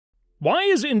Why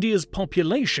is India's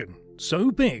population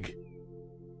so big?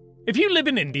 If you live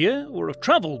in India or have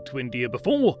travelled to India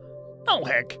before, oh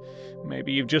heck,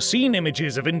 maybe you've just seen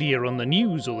images of India on the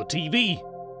news or the TV,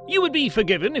 you would be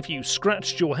forgiven if you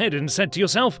scratched your head and said to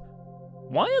yourself,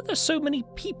 why are there so many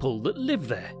people that live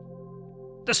there?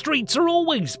 The streets are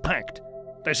always packed.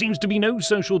 There seems to be no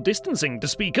social distancing to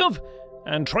speak of,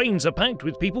 and trains are packed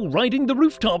with people riding the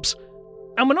rooftops.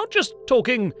 And we're not just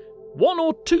talking one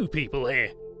or two people here.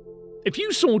 If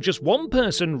you saw just one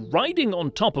person riding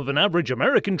on top of an average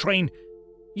American train,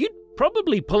 you'd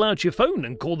probably pull out your phone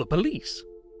and call the police.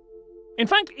 In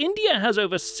fact, India has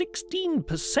over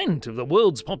 16% of the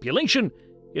world's population,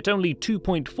 yet only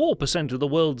 2.4% of the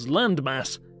world's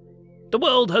landmass. The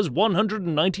world has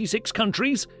 196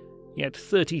 countries, yet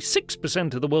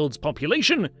 36% of the world's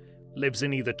population lives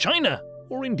in either China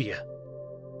or India.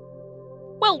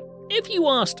 Well, if you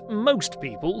asked most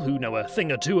people who know a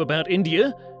thing or two about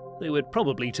India, they would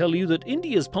probably tell you that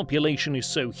India's population is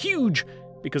so huge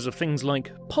because of things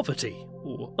like poverty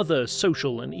or other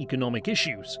social and economic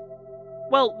issues.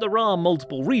 Well, there are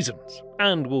multiple reasons,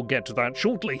 and we'll get to that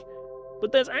shortly,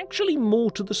 but there's actually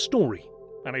more to the story,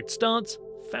 and it starts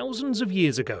thousands of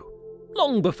years ago,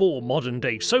 long before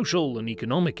modern-day social and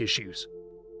economic issues.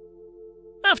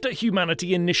 After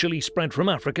humanity initially spread from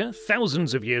Africa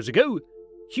thousands of years ago,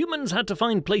 humans had to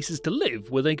find places to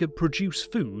live where they could produce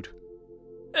food.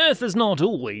 Earth has not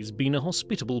always been a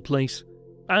hospitable place,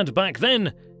 and back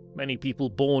then, many people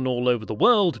born all over the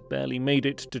world barely made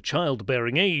it to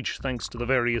childbearing age thanks to the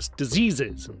various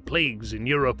diseases and plagues in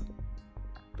Europe.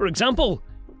 For example,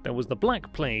 there was the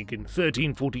Black Plague in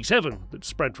 1347 that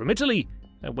spread from Italy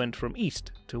and went from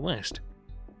east to west.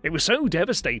 It was so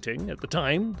devastating at the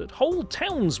time that whole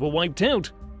towns were wiped out.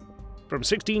 From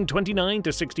 1629 to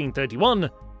 1631,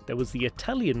 there was the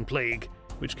Italian Plague,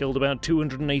 which killed about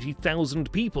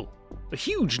 280,000 people, a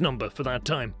huge number for that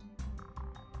time.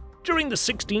 During the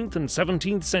 16th and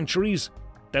 17th centuries,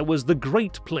 there was the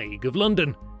Great Plague of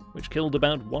London, which killed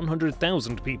about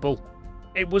 100,000 people.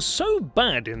 It was so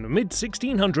bad in the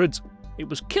mid-1600s, it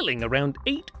was killing around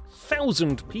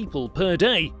 8,000 people per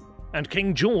day, and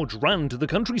King George ran to the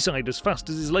countryside as fast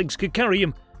as his legs could carry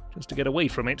him, just to get away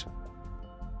from it.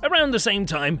 Around the same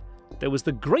time, there was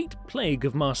the Great Plague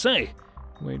of Marseille,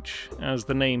 which, as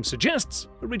the name suggests,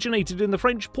 originated in the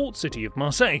French port city of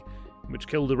Marseille, which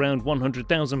killed around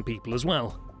 100,000 people as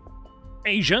well.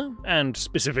 Asia, and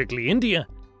specifically India,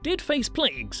 did face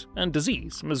plagues and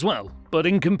disease as well, but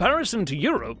in comparison to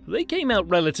Europe, they came out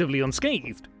relatively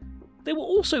unscathed. They were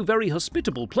also very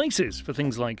hospitable places for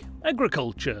things like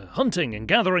agriculture, hunting and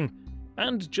gathering,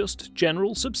 and just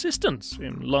general subsistence,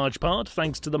 in large part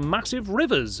thanks to the massive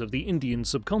rivers of the Indian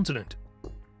subcontinent.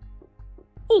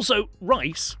 Also,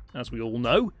 rice, as we all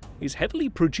know, is heavily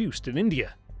produced in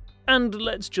India. And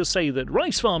let's just say that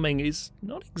rice farming is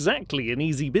not exactly an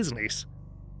easy business.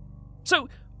 So,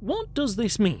 what does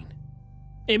this mean?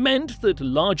 It meant that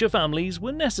larger families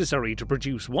were necessary to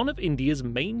produce one of India's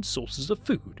main sources of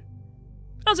food.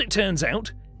 As it turns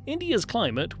out, India's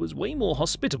climate was way more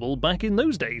hospitable back in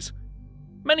those days.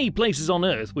 Many places on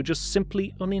Earth were just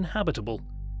simply uninhabitable.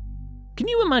 Can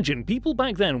you imagine people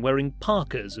back then wearing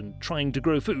parkas and trying to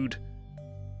grow food?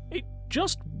 It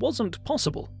just wasn't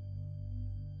possible.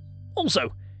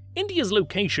 Also, India's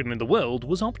location in the world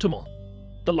was optimal.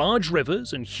 The large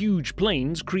rivers and huge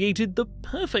plains created the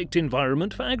perfect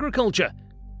environment for agriculture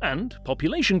and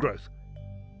population growth.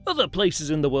 Other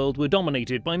places in the world were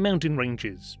dominated by mountain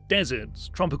ranges, deserts,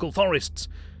 tropical forests,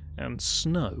 and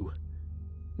snow.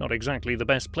 Not exactly the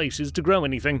best places to grow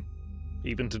anything,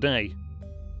 even today.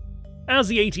 As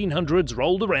the 1800s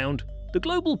rolled around, the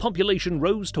global population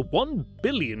rose to 1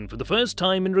 billion for the first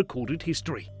time in recorded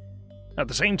history. At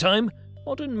the same time,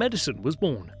 modern medicine was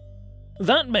born.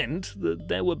 That meant that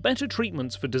there were better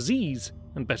treatments for disease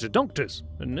and better doctors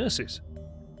and nurses.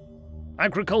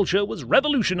 Agriculture was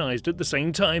revolutionized at the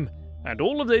same time, and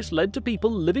all of this led to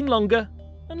people living longer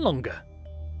and longer,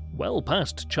 well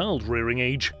past child-rearing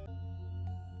age.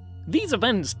 These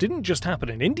events didn't just happen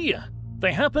in India,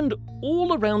 they happened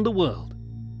all around the world.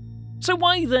 So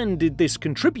why then did this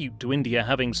contribute to India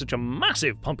having such a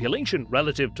massive population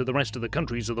relative to the rest of the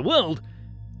countries of the world?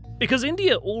 Because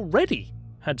India already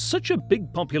had such a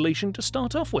big population to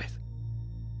start off with.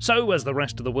 So as the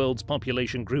rest of the world's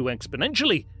population grew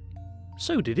exponentially,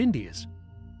 so did India's.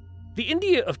 The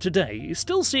India of today is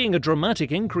still seeing a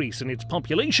dramatic increase in its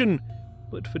population,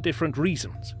 but for different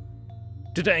reasons.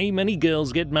 Today, many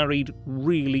girls get married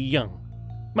really young,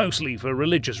 mostly for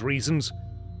religious reasons.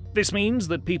 This means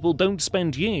that people don't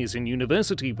spend years in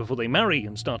university before they marry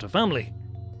and start a family.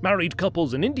 Married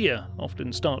couples in India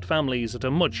often start families at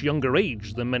a much younger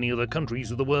age than many other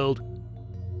countries of the world.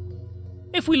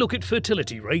 If we look at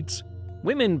fertility rates,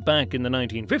 women back in the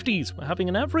 1950s were having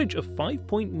an average of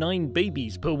 5.9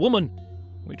 babies per woman,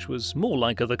 which was more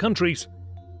like other countries.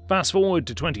 Fast forward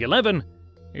to 2011,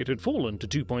 it had fallen to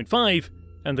 2.5,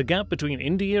 and the gap between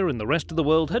India and the rest of the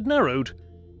world had narrowed,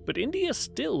 but India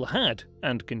still had,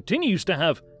 and continues to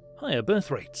have, higher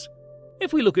birth rates.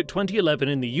 If we look at 2011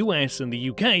 in the US and the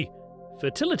UK,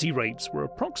 fertility rates were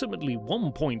approximately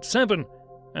 1.7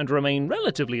 and remain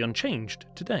relatively unchanged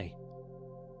today.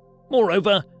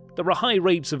 Moreover, there are high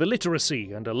rates of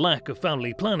illiteracy and a lack of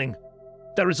family planning.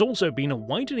 There has also been a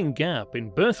widening gap in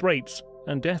birth rates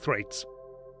and death rates.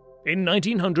 In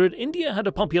 1900, India had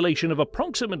a population of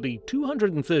approximately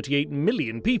 238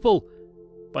 million people.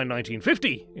 By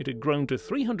 1950, it had grown to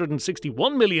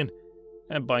 361 million,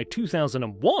 and by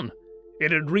 2001,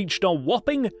 it had reached a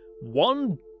whopping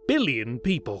 1 billion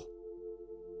people.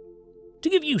 To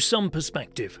give you some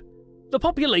perspective, the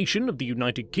population of the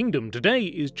United Kingdom today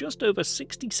is just over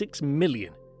 66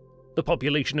 million. The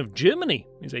population of Germany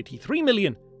is 83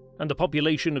 million, and the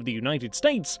population of the United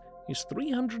States is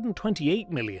 328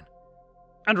 million.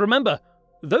 And remember,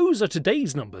 those are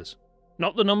today's numbers,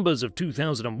 not the numbers of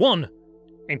 2001.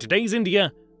 In today's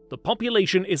India, the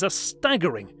population is a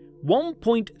staggering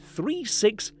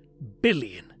 1.36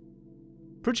 billion.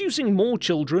 Producing more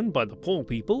children by the poor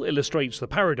people illustrates the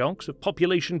paradox of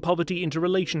population poverty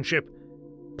interrelationship.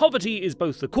 Poverty is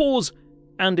both the cause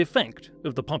and effect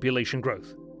of the population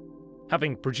growth.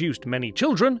 Having produced many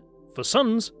children, for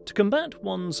sons, to combat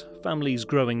one's family's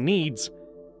growing needs,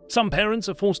 some parents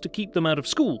are forced to keep them out of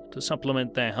school to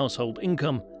supplement their household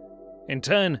income. In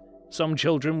turn, some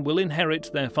children will inherit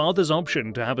their father's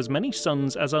option to have as many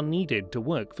sons as are needed to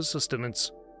work for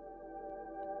sustenance.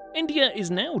 India is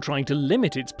now trying to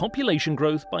limit its population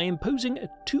growth by imposing a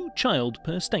 2-child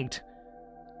per state.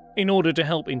 In order to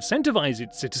help incentivize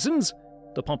its citizens,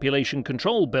 the Population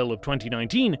Control Bill of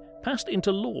 2019 passed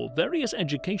into law various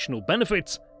educational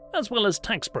benefits, as well as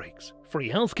tax breaks, free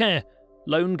healthcare,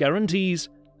 loan guarantees,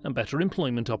 and better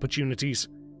employment opportunities.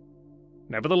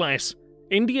 Nevertheless,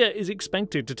 India is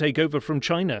expected to take over from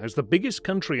China as the biggest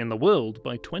country in the world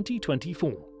by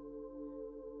 2024.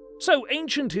 So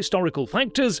ancient historical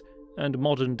factors and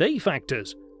modern-day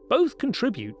factors both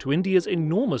contribute to India's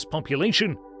enormous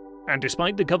population, and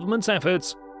despite the government's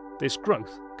efforts, this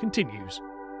growth continues,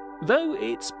 though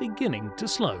it's beginning to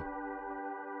slow.